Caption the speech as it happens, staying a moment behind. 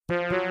Happy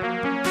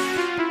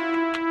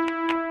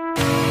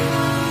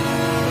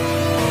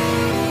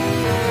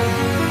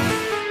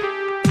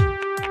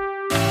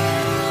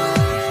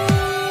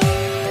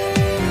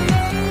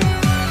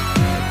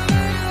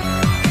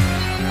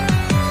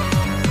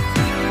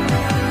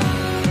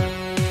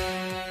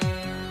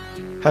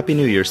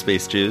New Year,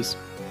 Space Jews.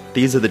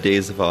 These are the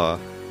days of awe,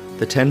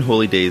 the 10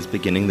 holy days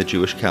beginning the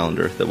Jewish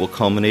calendar that will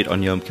culminate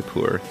on Yom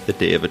Kippur, the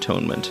Day of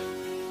Atonement.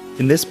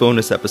 In this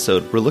bonus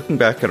episode, we're looking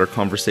back at our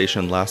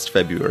conversation last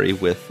February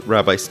with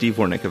Rabbi Steve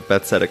Warnick of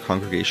Beth Tzedek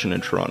Congregation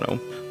in Toronto.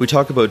 We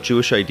talk about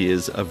Jewish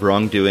ideas of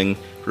wrongdoing,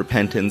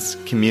 repentance,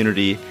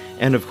 community,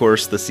 and of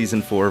course the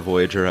Season 4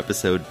 Voyager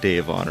episode, Day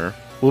of Honor.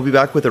 We'll be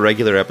back with a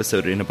regular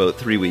episode in about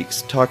 3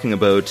 weeks, talking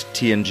about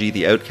TNG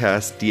The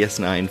Outcast,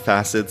 DS9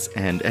 Facets,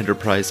 and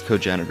Enterprise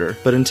Cogenitor.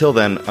 But until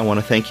then, I want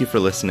to thank you for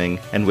listening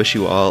and wish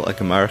you all a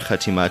Gemar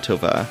Chatima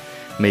Tova.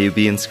 May you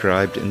be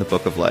inscribed in the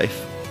Book of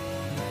Life.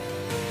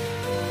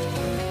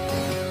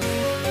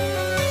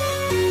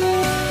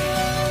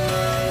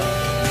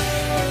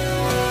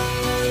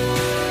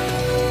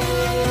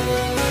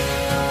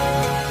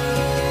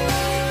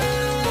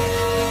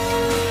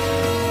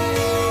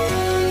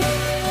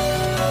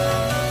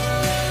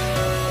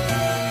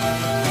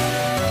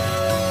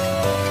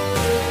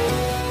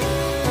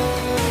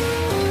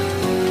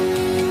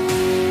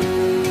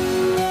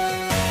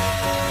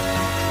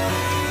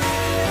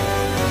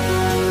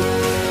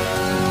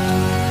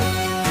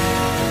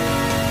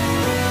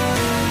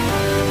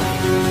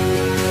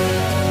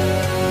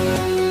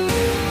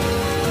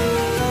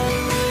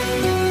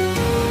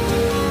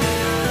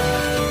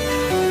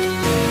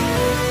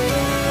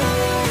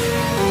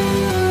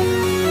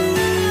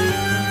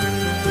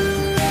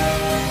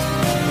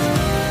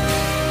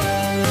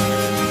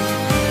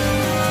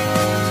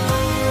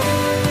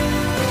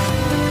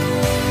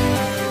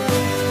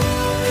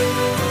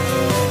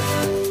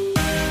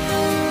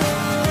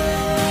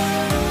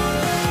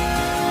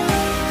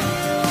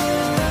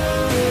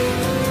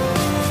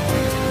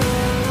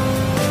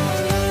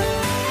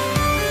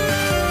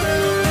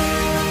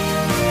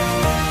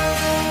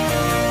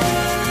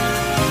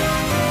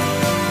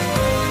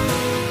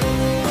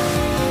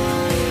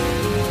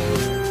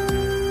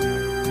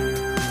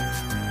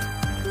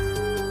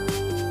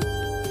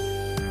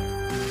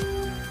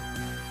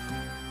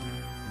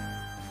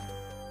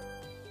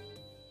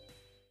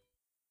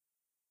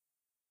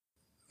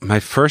 My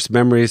first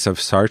memories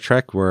of Star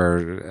Trek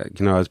were,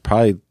 I was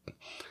probably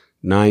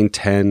 9,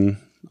 10,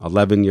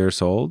 11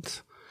 years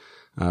old,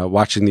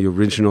 watching the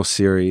original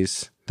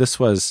series. This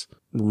was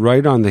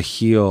right on the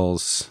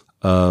heels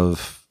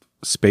of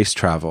space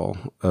travel,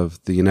 of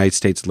the United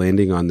States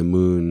landing on the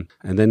moon.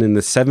 And then in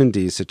the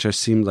 70s, it just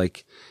seemed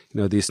like,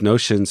 these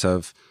notions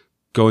of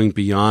going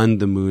beyond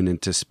the moon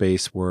into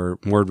space were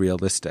more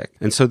realistic.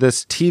 And so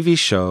this TV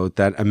show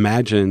that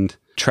imagined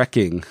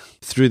trekking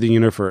through the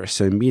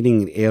universe and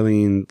meeting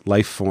alien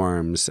life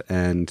forms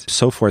and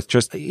so forth,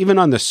 just even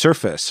on the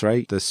surface,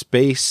 right? The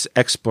space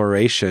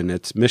exploration,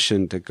 its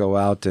mission to go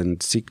out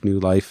and seek new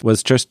life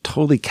was just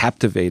totally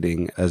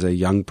captivating as a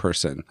young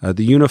person.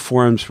 The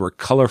uniforms were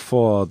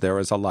colorful. There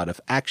was a lot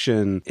of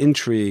action,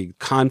 intrigue,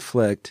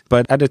 conflict.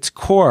 But at its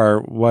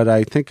core, what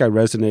I think I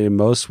resonated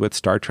most with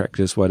Star Trek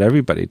is what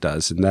everybody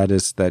does. And that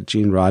is that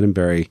Gene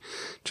Roddenberry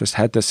just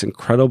had this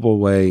incredible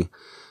way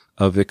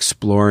of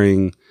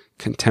exploring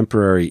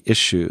contemporary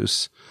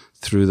issues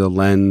through the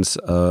lens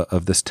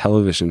of this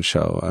television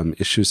show,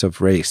 issues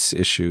of race,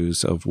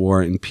 issues of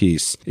war and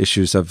peace,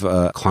 issues of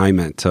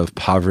climate, of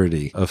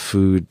poverty, of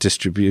food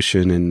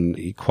distribution and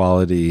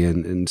equality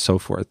and so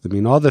forth. I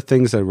mean, all the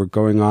things that were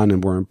going on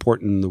and were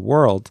important in the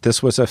world,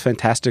 this was a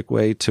fantastic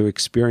way to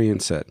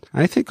experience it.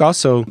 I think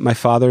also my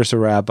father's a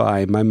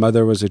rabbi. My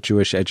mother was a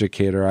Jewish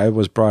educator. I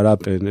was brought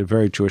up in a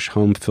very Jewish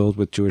home filled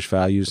with Jewish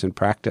values and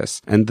practice.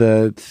 And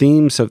the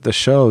themes of the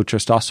show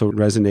just also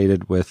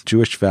resonated with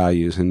Jewish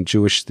values and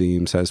Jewish themes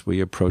as we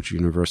approach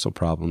universal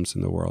problems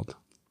in the world.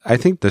 I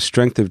think the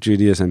strength of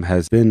Judaism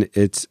has been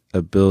its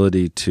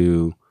ability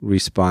to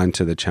respond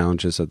to the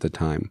challenges of the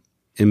time.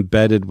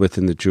 Embedded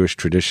within the Jewish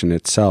tradition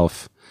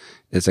itself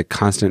is a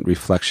constant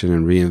reflection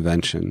and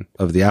reinvention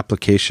of the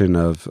application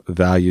of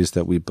values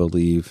that we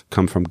believe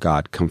come from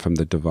God, come from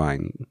the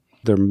divine.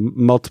 There are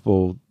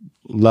multiple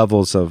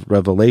levels of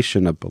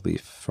revelation of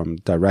belief, from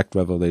direct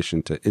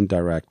revelation to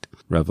indirect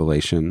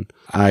revelation.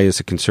 I,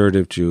 as a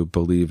conservative Jew,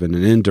 believe in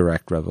an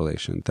indirect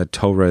revelation, that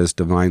Torah is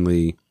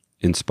divinely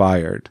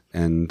inspired.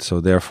 And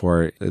so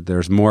therefore,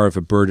 there's more of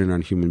a burden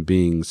on human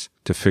beings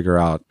to figure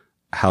out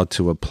how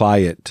to apply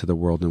it to the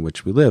world in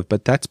which we live.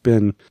 But that's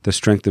been the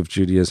strength of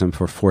Judaism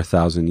for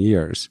 4,000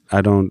 years.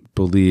 I don't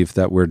believe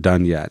that we're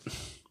done yet.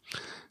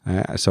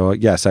 So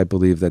yes, I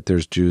believe that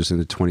there's Jews in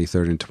the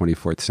 23rd and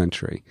 24th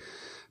century.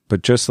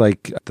 But just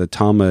like the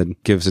Talmud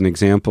gives an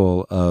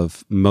example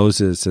of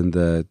Moses in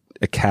the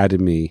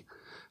academy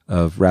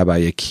of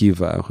Rabbi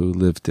Akiva, who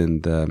lived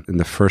in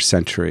the first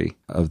century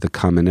of the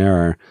Common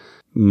Era,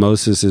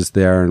 Moses is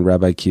there and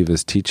Rabbi Akiva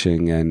is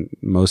teaching, and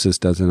Moses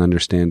doesn't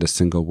understand a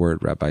single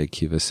word Rabbi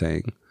Akiva is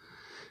saying.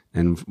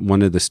 And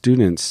one of the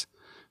students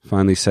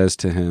finally says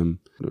to him,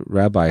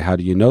 Rabbi, how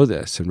do you know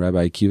this? And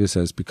Rabbi Akiva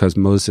says, because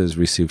Moses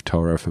received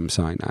Torah from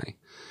Sinai.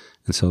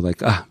 And so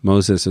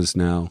Moses is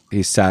now,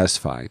 he's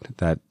satisfied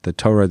that the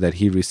Torah that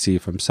he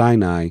received from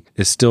Sinai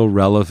is still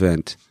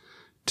relevant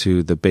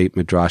to the Beit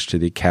Midrash, to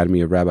the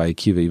Academy of Rabbi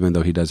Akiva, even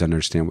though he doesn't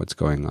understand what's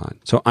going on.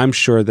 So I'm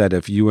sure that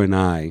if you and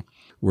I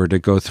were to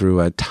go through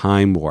a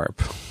time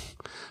warp,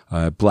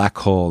 a black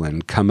hole,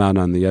 and come out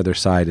on the other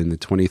side in the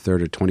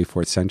 23rd or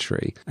 24th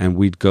century, and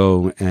we'd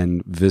go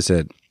and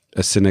visit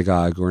a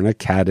synagogue or an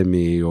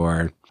academy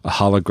or a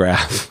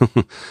holograph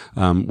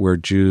where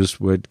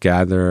Jews would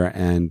gather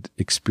and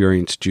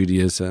experience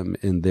Judaism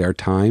in their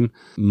time,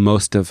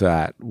 most of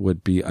that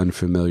would be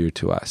unfamiliar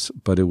to us,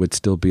 but it would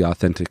still be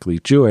authentically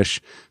Jewish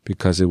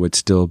because it would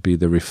still be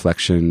the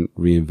reflection,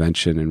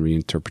 reinvention, and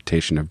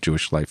reinterpretation of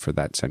Jewish life for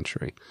that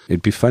century.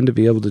 It'd be fun to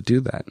be able to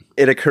do that.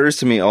 It occurs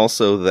to me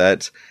also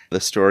that the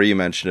story you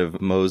mentioned of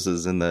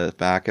Moses in the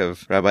back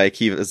of Rabbi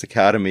Akiva's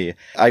academy,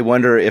 I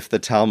wonder if the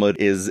Talmud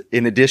is,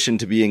 in addition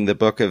to being the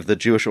book of the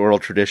Jewish oral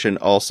tradition,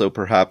 also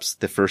perhaps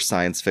the first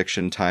science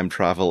fiction time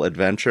travel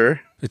adventure.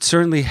 It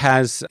certainly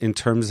has, in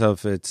terms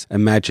of its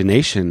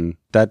imagination,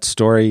 that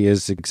story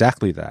is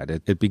exactly that.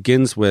 It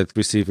begins with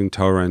receiving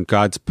Torah and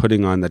God's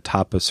putting on the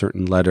top of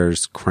certain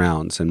letters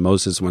crowns, and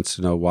Moses wants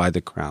to know why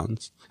the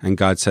crowns. And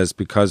God says,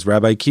 because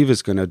Rabbi Akiva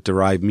is going to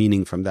derive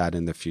meaning from that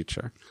in the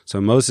future.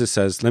 So Moses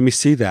says, let me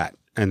see that.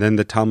 And then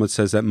the Talmud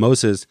says that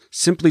Moses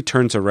simply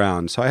turns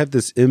around. So I have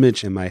this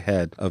image in my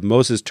head of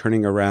Moses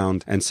turning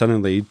around and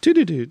suddenly,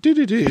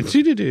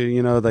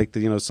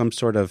 some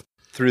sort of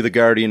through the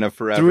Guardian of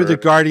Forever. Through the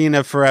Guardian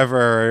of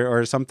Forever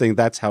or something.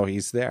 That's how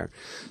he's there.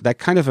 That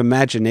kind of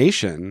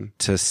imagination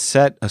to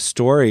set a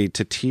story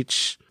to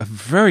teach a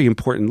very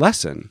important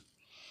lesson,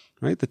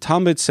 right? The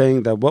Talmud's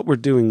saying that what we're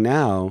doing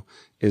now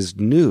is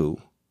new.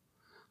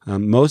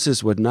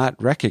 Moses would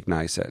not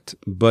recognize it,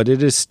 but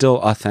it is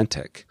still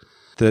authentic.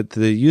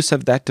 The use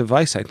of that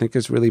device, I think,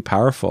 is really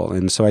powerful.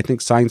 And so I think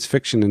science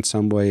fiction in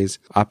some ways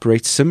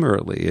operates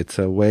similarly. It's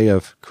a way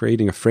of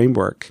creating a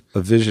framework,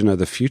 a vision of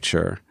the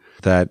future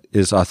that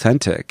is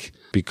authentic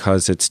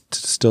because it's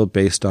still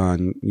based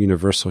on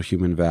universal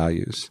human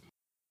values.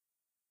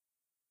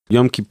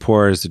 Yom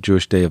Kippur is the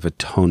Jewish Day of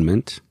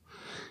Atonement.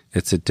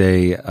 It's a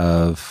day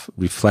of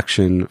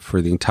reflection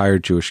for the entire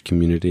Jewish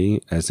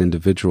community as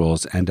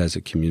individuals and as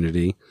a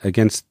community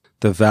against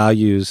the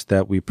values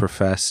that we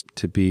profess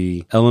to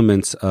be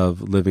elements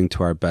of living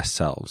to our best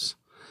selves.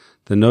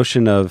 The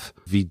notion of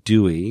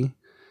vidui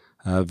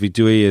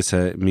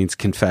means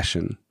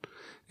confession.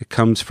 It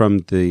comes from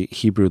the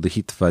Hebrew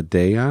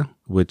lehitvadeya,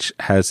 which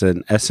has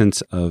an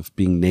essence of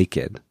being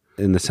naked,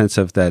 in the sense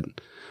of that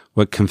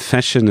what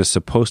confession is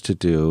supposed to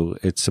do,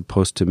 it's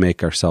supposed to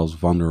make ourselves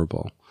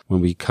vulnerable. When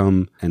we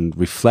come and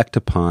reflect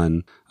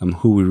upon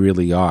who we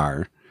really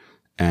are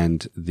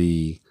and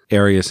the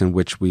areas in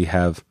which we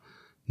have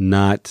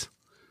not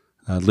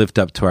lived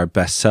up to our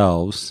best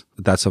selves,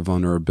 that's a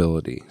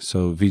vulnerability.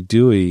 So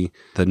vidui,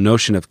 the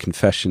notion of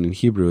confession in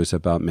Hebrew, is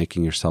about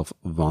making yourself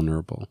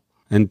vulnerable.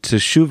 And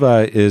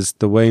teshuvah is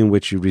the way in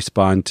which you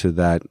respond to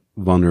that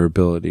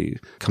vulnerability.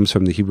 It comes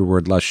from the Hebrew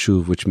word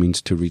lashuv, which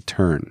means to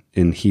return.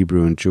 In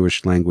Hebrew and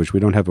Jewish language, we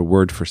don't have a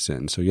word for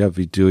sin. So you have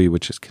vidui,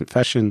 which is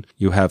confession.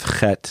 You have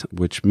chet,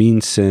 which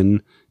means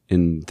sin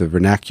in the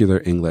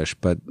vernacular English,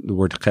 but the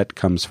word chet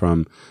comes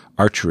from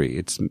archery.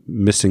 It's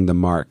missing the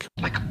mark.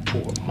 Like a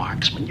poor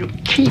marksman, you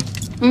keep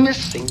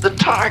missing the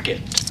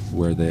target.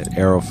 Where the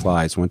arrow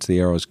flies, once the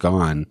arrow is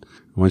gone,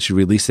 once you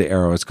release the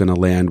arrow, it's going to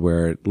land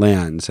where it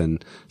lands,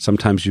 and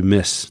sometimes you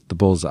miss the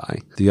bullseye.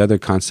 The other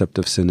concept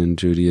of sin in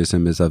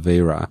Judaism is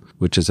avera,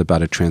 which is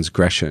about a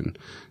transgression,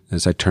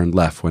 as I turned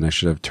left when I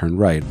should have turned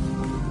right.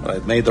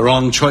 I've made the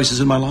wrong choices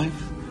in my life.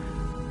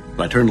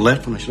 I turned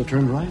left when I should have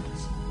turned right.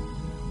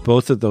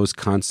 Both of those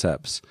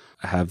concepts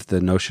have the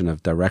notion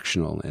of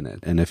directional in it.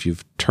 And if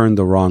you've turned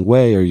the wrong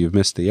way or you've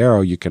missed the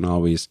arrow, you can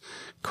always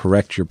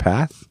correct your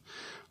path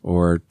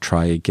or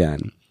try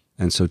again.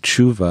 And so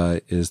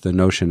tshuva is the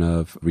notion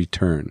of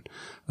return,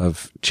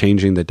 of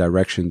changing the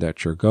direction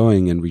that you're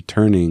going and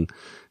returning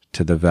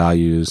to the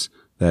values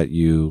that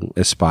you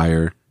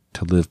aspire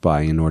to live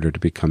by in order to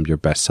become your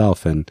best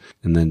self. And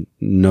the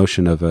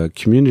notion of a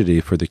community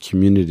for the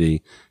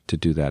community to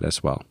do that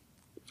as well.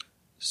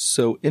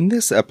 So in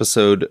this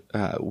episode,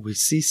 we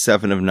see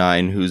Seven of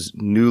Nine, who's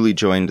newly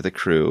joined the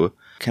crew,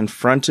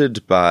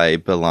 confronted by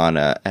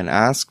B'Elanna and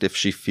asked if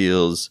she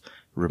feels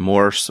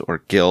remorse or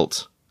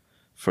guilt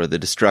for the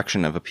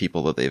destruction of a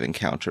people that they've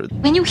encountered.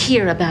 When you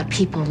hear about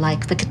people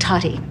like the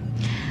Katati,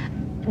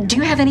 do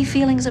you have any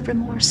feelings of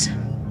remorse?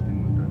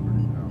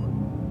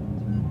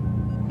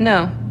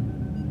 No.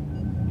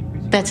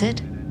 That's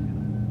it?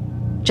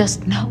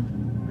 Just no?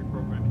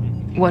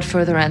 What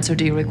further answer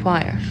do you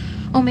require?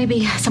 Or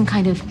maybe some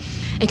kind of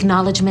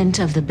acknowledgement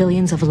of the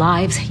billions of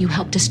lives you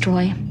helped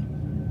destroy?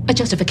 A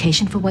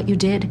justification for what you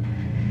did?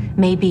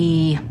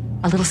 Maybe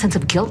a little sense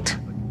of guilt?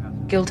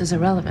 Guilt is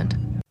irrelevant.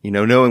 You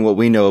know, knowing what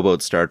we know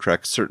about Star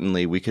Trek,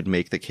 certainly we could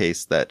make the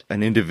case that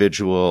an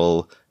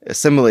individual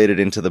assimilated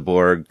into the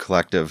Borg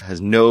collective, has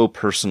no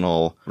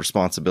personal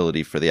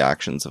responsibility for the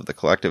actions of the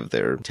collective.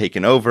 They're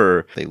taken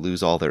over, they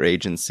lose all their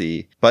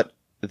agency, but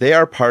they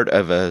are part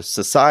of a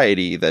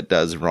society that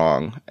does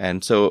wrong.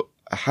 And so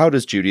how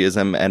does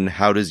Judaism and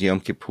how does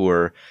Yom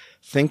Kippur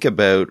think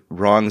about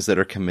wrongs that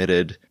are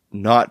committed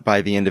not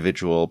by the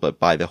individual, but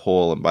by the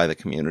whole and by the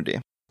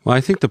community? Well,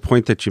 I think the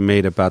point that you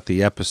made about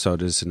the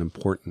episode is an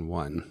important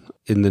one.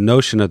 In the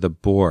notion of the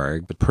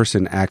Borg, the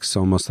person acts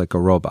almost like a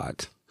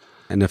robot.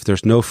 And if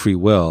there's no free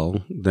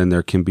will, then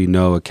there can be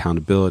no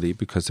accountability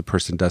because the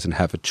person doesn't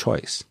have a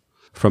choice.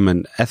 From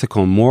an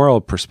ethical and moral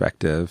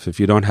perspective, if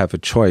you don't have a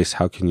choice,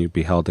 how can you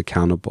be held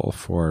accountable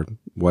for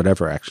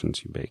whatever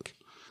actions you make?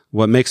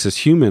 What makes us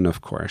human,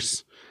 of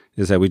course,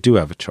 is that we do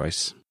have a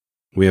choice.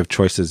 We have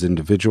choices as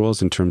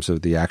individuals in terms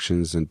of the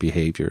actions and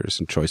behaviors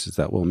and choices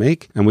that we'll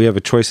make. And we have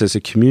a choice as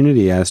a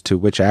community as to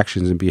which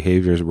actions and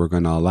behaviors we're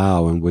going to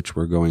allow and which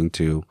we're going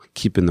to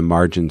keep in the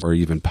margins or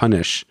even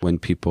punish when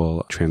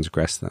people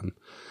transgress them.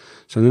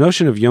 So the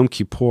notion of Yom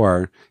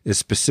Kippur is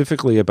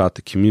specifically about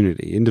the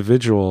community.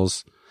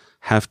 Individuals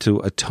have to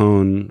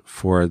atone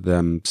for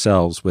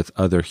themselves with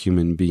other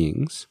human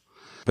beings.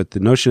 But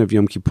the notion of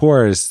Yom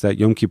Kippur is that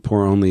Yom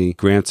Kippur only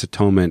grants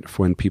atonement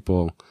for when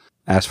people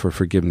ask for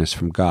forgiveness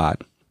from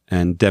God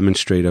and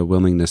demonstrate a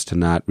willingness to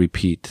not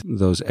repeat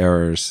those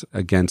errors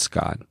against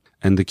God.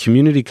 And the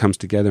community comes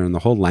together, and the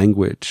whole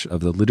language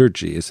of the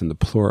liturgy is in the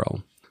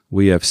plural.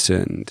 We have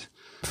sinned.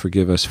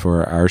 Forgive us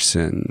for our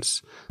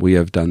sins. We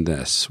have done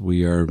this.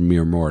 We are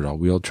mere mortal.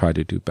 We'll try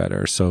to do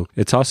better. So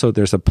it's also,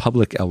 there's a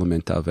public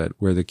element of it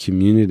where the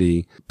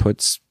community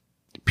puts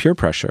peer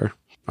pressure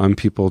on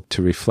people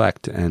to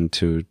reflect and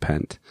to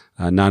repent,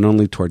 not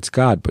only towards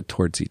God, but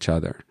towards each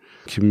other.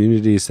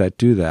 Communities that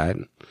do that,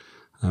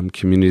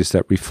 communities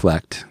that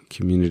reflect,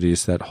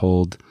 communities that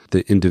hold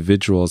the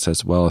individuals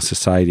as well as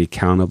society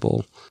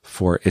accountable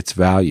for its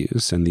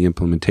values and the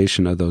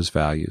implementation of those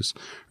values,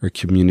 are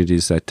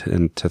communities that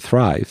tend to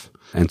thrive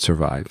and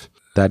survive.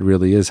 That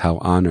really is how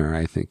honor,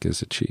 I think,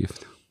 is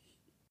achieved.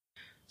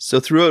 So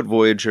throughout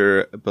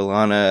Voyager,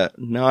 B'Elanna,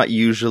 not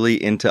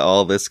usually into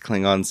all this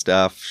Klingon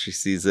stuff. She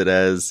sees it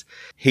as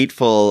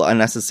hateful,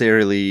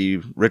 unnecessarily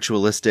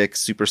ritualistic,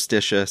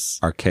 superstitious.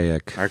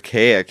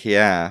 Archaic,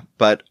 yeah.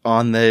 But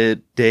on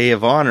the Day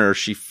of Honor,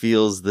 she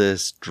feels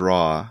this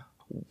draw.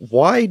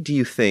 Why do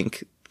you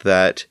think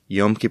that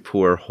Yom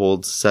Kippur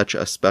holds such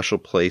a special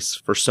place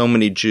for so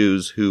many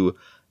Jews who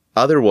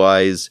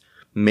otherwise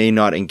may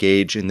not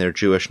engage in their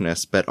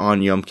Jewishness, but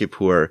on Yom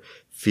Kippur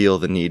feel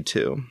the need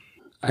to?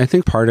 I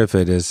think part of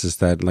it is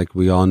that, like,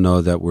 we all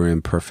know that we're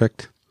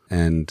imperfect,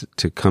 and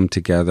to come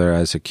together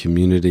as a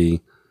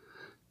community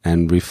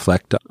and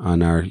reflect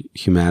on our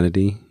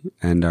humanity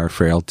and our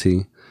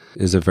frailty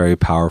is a very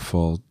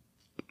powerful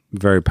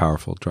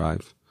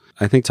drive.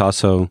 I think it's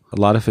also, a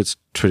lot of it's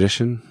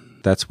tradition.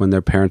 That's when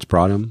their parents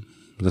brought them.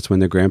 That's when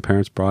their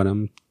grandparents brought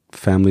them.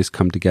 Families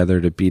come together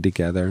to be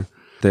together.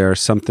 There's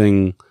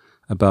something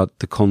about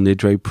the Kol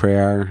Nidre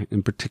prayer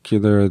in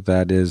particular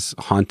that is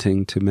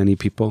haunting to many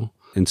people,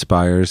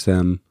 inspires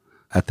them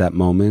at that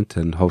moment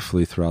and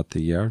hopefully throughout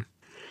the year.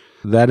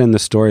 That and the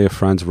story of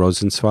Franz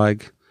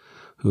Rosenzweig,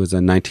 who was a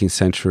 19th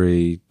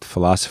century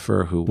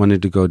philosopher who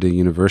wanted to go to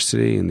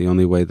university, and the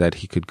only way that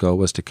he could go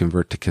was to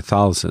convert to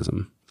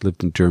Catholicism.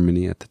 Lived in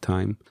Germany at the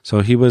time. So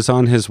he was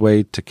on his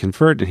way to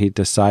convert, and he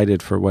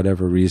decided for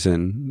whatever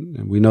reason,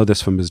 and we know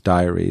this from his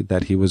diary,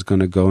 that he was going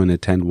to go and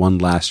attend one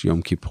last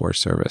Yom Kippur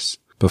service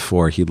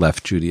before he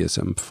left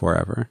Judaism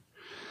forever.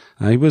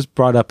 He was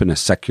brought up in a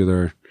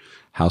secular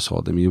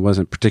household. I mean, he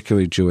wasn't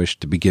particularly Jewish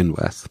to begin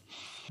with.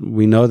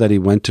 We know that he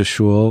went to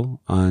shul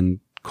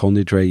on Kol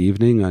Nidre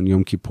evening, on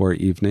Yom Kippur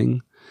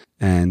evening,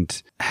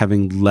 and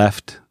having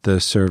left the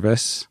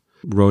service,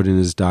 wrote in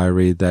his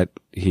diary that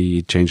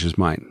he changed his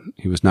mind.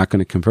 He was not going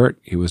to convert.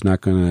 He was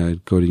not going to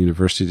go to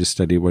university to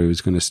study what he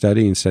was going to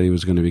study. Instead, he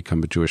was going to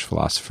become a Jewish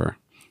philosopher,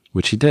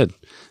 which he did.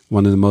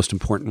 One of the most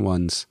important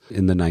ones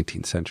in the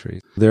 19th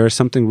century. There is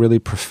something really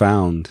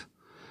profound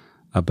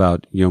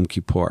about Yom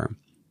Kippur,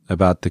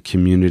 about the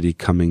community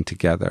coming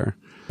together,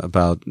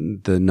 about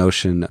the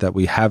notion that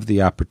we have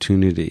the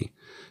opportunity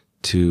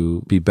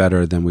to be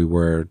better than we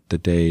were the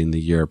day and the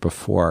year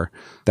before.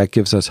 That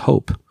gives us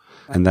hope,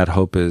 and that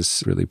hope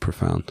is really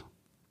profound.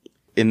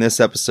 In this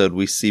episode,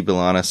 we see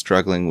B'Elanna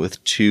struggling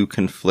with two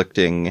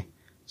conflicting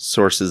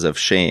sources of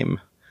shame.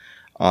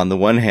 On the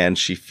one hand,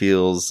 she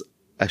feels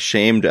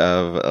ashamed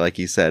of, like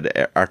you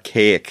said,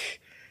 archaic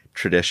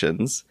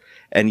traditions,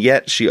 and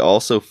yet she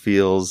also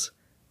feels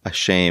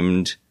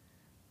ashamed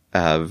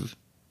of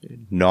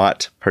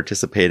not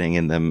participating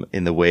in them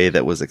in the way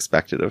that was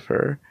expected of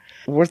her.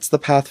 What's the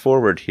path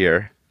forward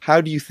here?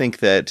 How do you think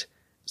that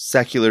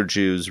secular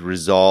Jews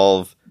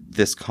resolve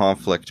this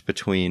conflict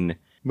between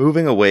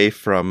moving away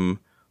from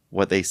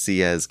what they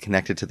see as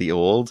connected to the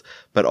old,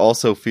 but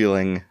also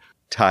feeling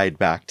tied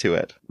back to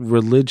it?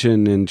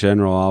 Religion in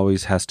general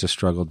always has to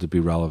struggle to be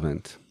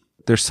relevant.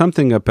 There's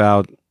something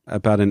about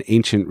an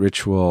ancient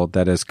ritual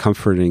that is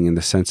comforting in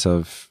the sense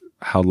of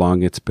how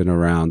long it's been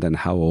around and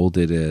how old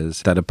it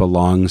is, that it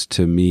belongs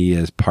to me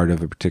as part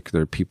of a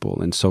particular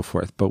people and so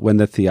forth. But when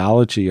the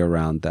theology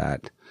around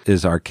that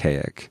is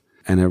archaic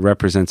and it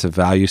represents a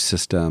value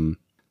system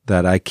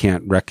that I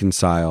can't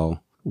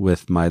reconcile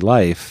with my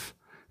life,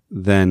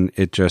 then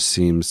it just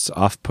seems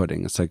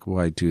off-putting. It's like,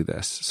 why do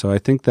this? So I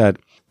think that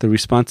the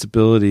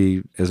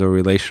responsibility is a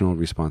relational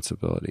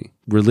responsibility.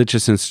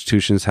 Religious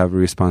institutions have a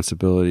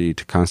responsibility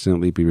to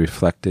constantly be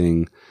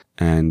reflecting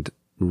and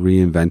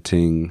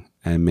reinventing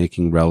and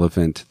making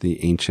relevant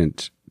the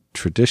ancient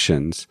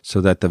traditions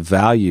so that the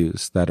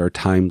values that are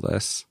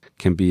timeless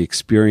can be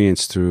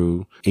experienced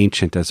through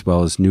ancient as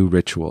well as new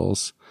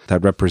rituals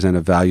that represent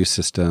a value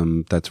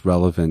system that's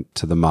relevant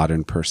to the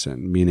modern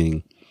person,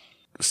 meaning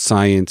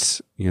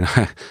science.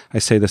 I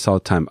say this all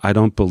the time. I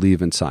don't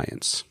believe in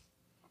science.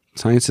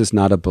 Science is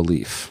not a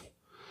belief.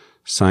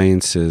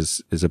 Science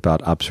is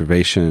about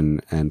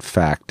observation and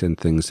fact and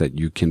things that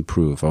you can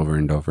prove over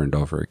and over and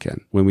over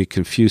again. When we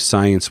confuse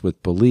science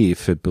with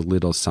belief, it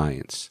belittles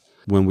science.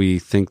 When we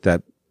think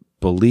that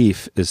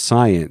belief is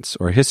science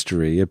or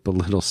history, it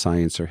belittles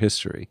science or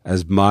history.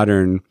 As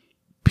modern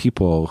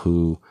people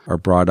who are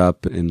brought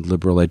up in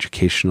liberal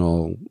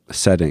educational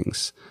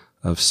settings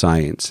of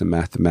science and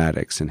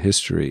mathematics and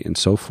history and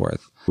so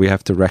forth, we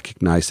have to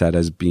recognize that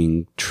as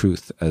being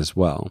truth as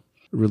well.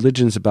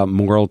 Religion's about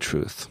moral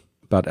truth,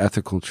 about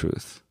ethical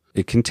truth.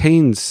 It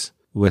contains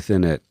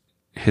within it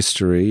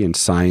history and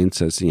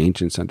science as the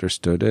ancients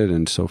understood it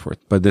and so forth.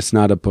 But it's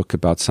not a book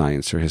about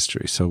science or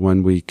history. So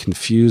when we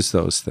confuse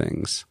those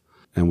things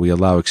and we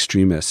allow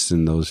extremists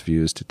in those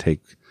views to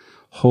take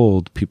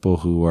hold, people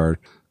who are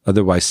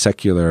otherwise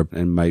secular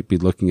and might be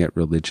looking at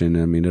religion,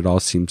 it all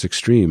seems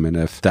extreme. And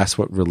if that's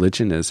what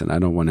religion is, and I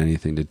don't want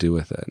anything to do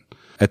with it.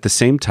 At the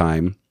same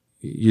time,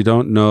 you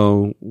don't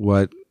know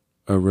what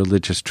a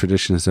religious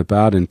tradition is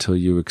about until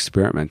you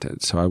experiment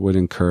it. So I would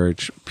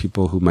encourage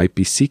people who might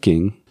be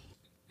seeking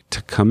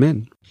to come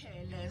in.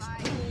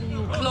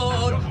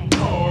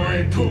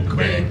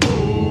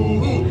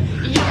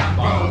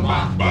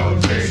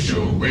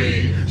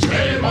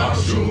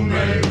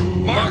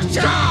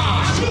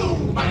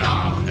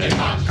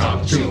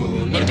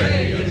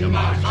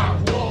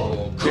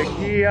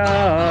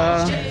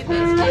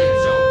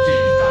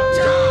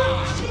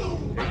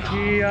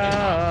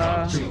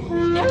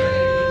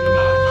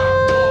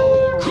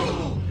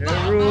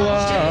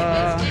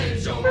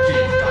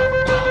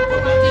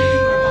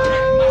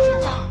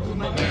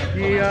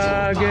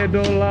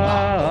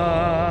 Gedola